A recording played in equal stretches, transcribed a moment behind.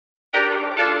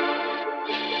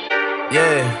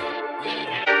Yeah.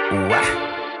 What?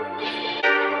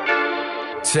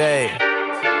 Jay.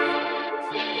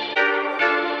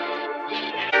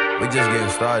 We just getting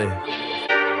started.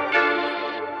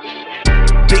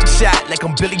 Big shot like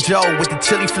I'm Billy Joe with the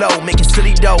chili flow, making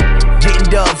silly dough. Getting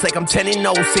dubs like I'm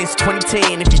 10-0 since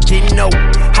 2010. If you didn't know,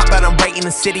 how about I'm right in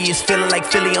the city? It's feeling like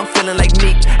Philly, I'm feeling like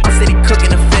Meek. I'm steady cooking,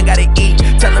 the fan gotta eat.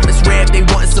 Tell them it's rap, they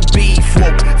want some beef.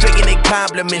 Whoa, faking they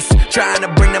compliments, trying to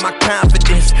bring them my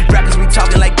confidence. Rappers be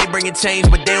talking like they bringing change,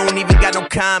 but they don't even got no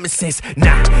common sense.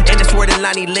 Nah, and that's where the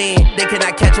Lonnie Lynn, they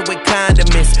cannot catch it with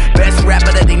condiments. Best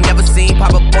rapper that they never seen,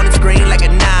 pop up on the screen like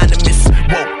anonymous.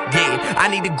 Whoa, yeah, I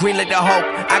need the green like the Hulk.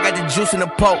 I got the juice in the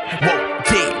poke. Whoa,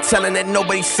 yeah, telling that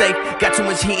nobody's safe. Got too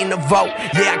much heat in the vote.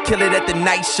 Yeah, I kill it at the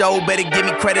night show. Better give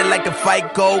me credit like the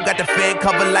fight go. Got the fan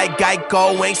covered like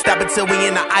Geico. Ain't stopping till we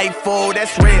in the Eiffel.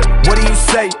 That's real. What do you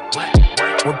say?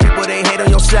 When people they hate on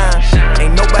your shine,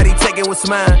 ain't nobody taking what's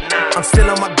mine. I'm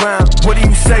still on my grind. What do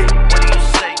you say?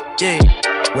 Yeah.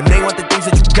 When they want the things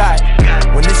that you got,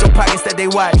 when it's your pockets that they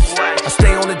watch, I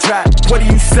stay on the drive. What do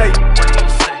you say?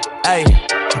 Hey,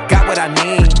 I got what I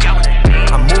need.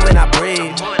 I'm moving, I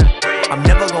breathe. I'm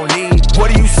never gonna leave.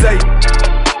 What do you say?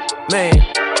 Man,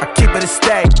 I keep it a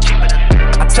stack.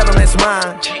 I tell them that's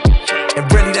mine, and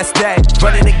really that's that.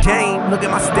 Running the game, look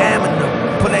at my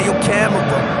stamina. Pull out your camera,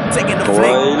 taking the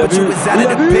flick, but you was out of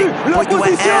the pic. Boy, you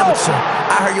an amateur.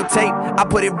 I heard your tape, I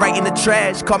put it right in the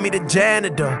trash. Call me the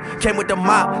janitor. Came with the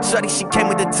mop, shorty, she came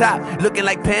with the top. Looking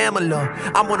like Pamela.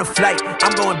 I'm on a flight,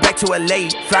 I'm going back to LA.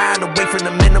 Flying away from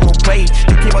the minimum wage.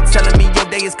 You keep on telling me your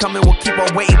day is coming, we'll keep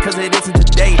on waiting, cause it isn't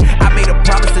today. I made a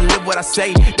promise to live what I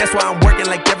say. That's why I'm working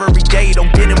like every day.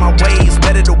 Don't get in my way, it's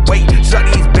better to wait.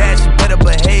 Shorty is bad, she better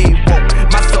behave. Whoa,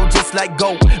 my soul just like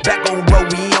gold. Back on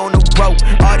road, we on the road.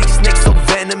 All these snakes so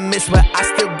venomous, but I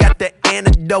still got the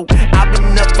antidote. I've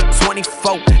been up for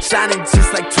 24, shining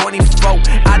just like 24.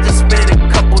 I just spent a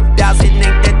couple thousand,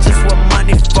 ain't that just what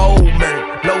money for, man?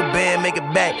 Low band, make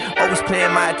it back, always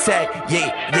playing my attack. Yeah,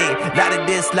 yeah, lot of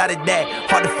this, lot of that.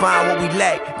 Hard to find what we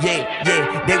lack. Yeah,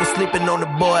 yeah, they was sleeping on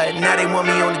the boy, now they want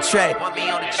me on the track.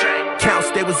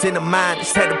 Counts, they was in the mind,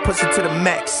 just had to push it to the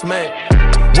max, man.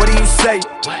 What do you say?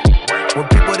 When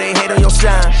people they hate on your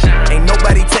shine, ain't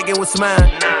nobody taking what's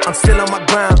mine. I'm still on my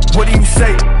grind. What do you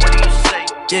say?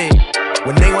 Yeah.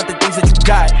 When they want the things that you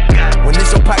got, when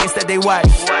it's your pockets that they watch,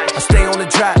 I stay on the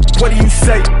drive. What do you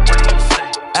say?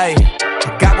 Hey,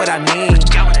 I got what I need.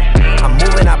 I'm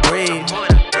moving, I breathe.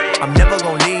 I'm never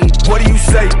gonna leave. What do you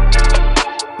say?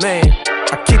 Man,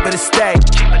 I keep it a stack.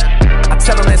 I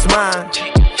tell them that's mine,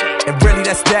 and really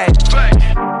that's that.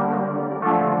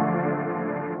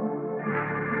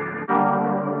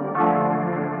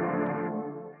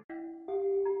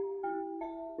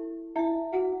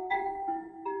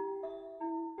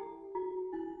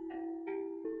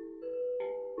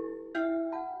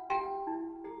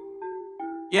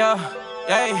 Yeah,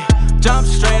 hey, jump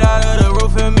straight out of the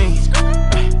roof of me.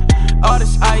 All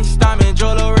this ice, diamond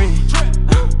jewelry.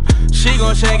 She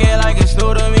gon' shake it like it's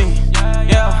new to me.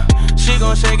 Yeah, she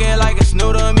gon' shake it like it's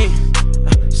new to me.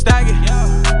 Stack it,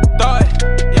 throw it,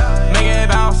 make it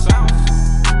bounce.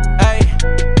 Hey,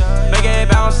 make it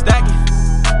bounce, stack it,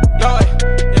 throw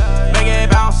it, make it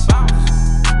bounce.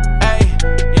 Hey,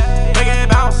 make it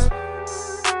bounce.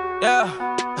 Yeah,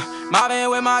 mobbing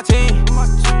with my team.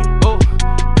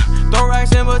 Throw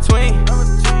racks in between.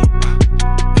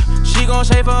 She gon'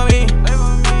 shake for me.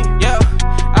 Yeah,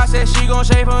 I said she gon'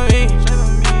 shake for me.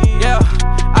 Yeah,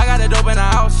 I got the dope in the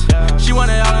house. She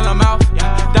want it all in her mouth.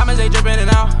 Diamonds they drippin' in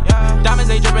out. Diamonds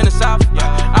they drippin' in the south.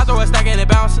 I throw a stack and it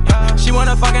bounce. She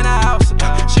wanna fuck in the house.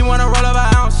 She wanna roll up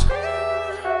an ounce.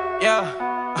 Yeah,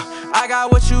 I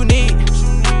got what you need.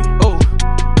 Ooh,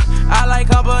 I like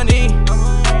company.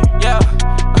 Yeah,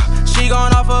 she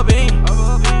gon' off a beam.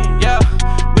 Yeah,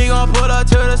 we gon' pull her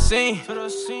to the scene.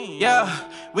 Yeah,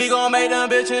 we gon' make them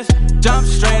bitches jump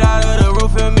straight out of the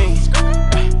roof of me.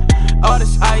 All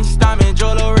this ice, diamond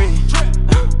jewelry.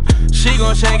 She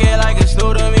gon' shake it like it's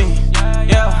new to me.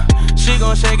 Yeah, she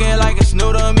gon' shake it like it's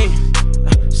new to me.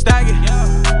 Stack it,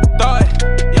 throw it,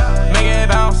 make it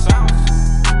bounce.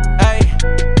 Hey,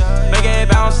 make it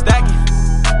bounce, stack it,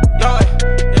 throw it,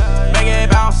 make it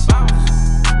bounce.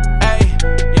 Hey,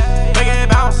 make it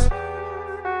bounce.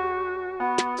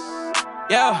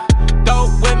 Yeah,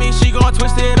 dope with me, she gon'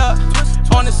 twist it up.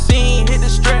 On the scene, hit the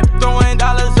strip, throwing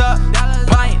dollars up.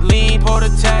 Pint lean, pour the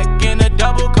tech in a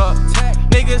double cup.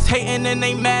 Niggas hating and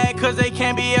they mad cause they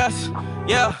can't be us.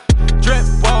 Yeah, drip,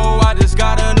 whoa, I just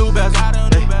got a new bezel.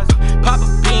 Pop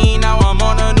a bean, now I'm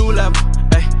on a new level.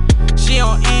 Ay, she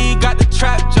on E, got the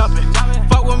trap jumping.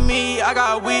 Fuck with me, I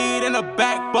got weed in the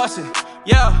back bustin'.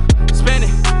 Yeah, spin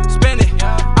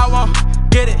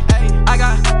get it. I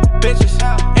got bitches,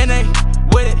 and they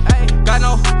with it. Got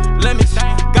no limits,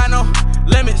 got no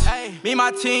limits. Me,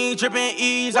 my team, drippin'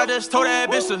 ease. I just told that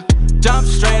bitch to jump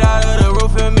straight out of the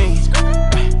roof with me.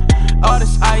 All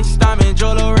this ice, diamond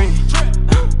jewelry.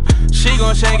 She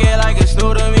gon' shake it like it's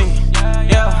new to me.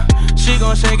 Yeah, she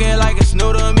gon' shake it like it's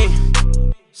new to me.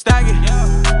 Stack it,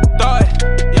 throw it,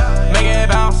 make it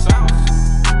bounce.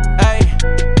 Ayy,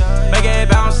 make it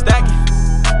bounce, stack it,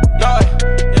 throw it,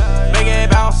 make it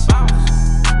bounce.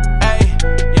 Ayy,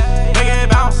 make it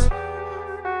bounce.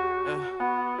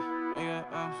 Make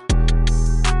it bounce.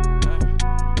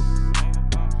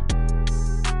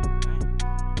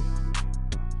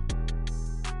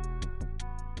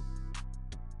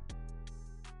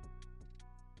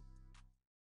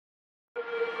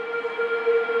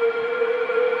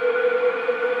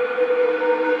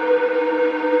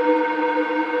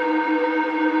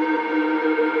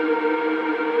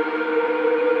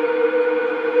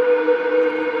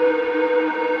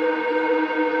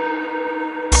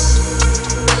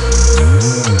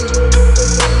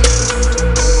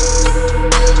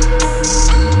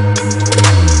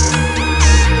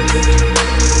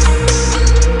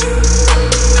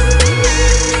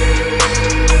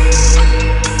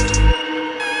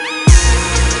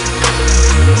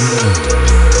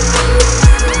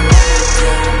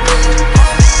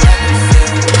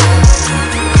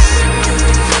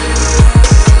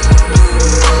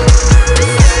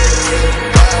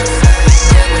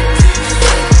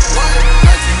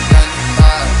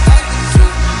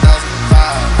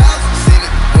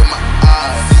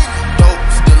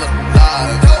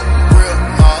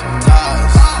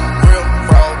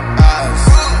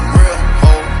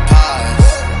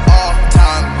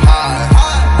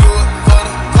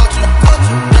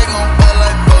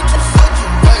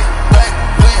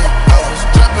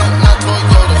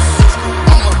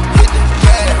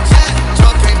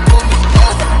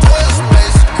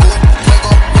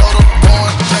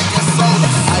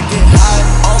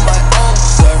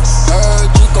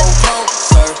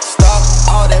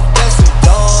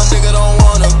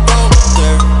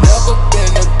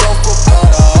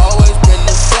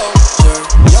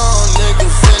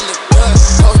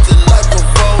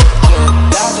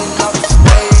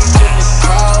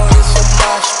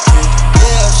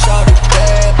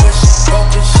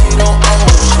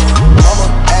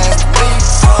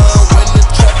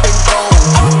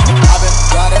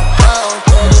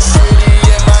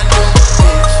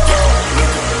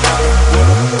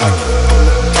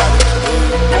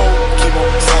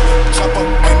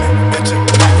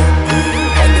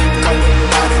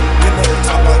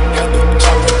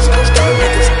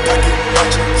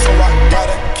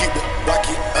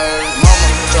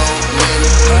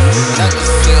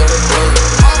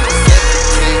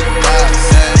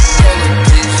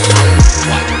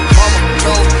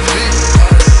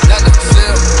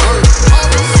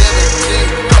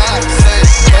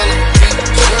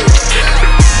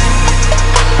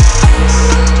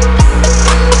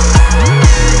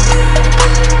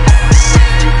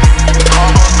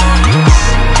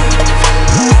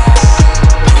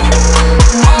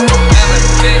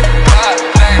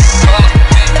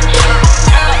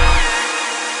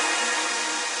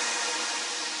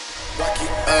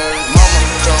 Mama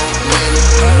told me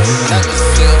not to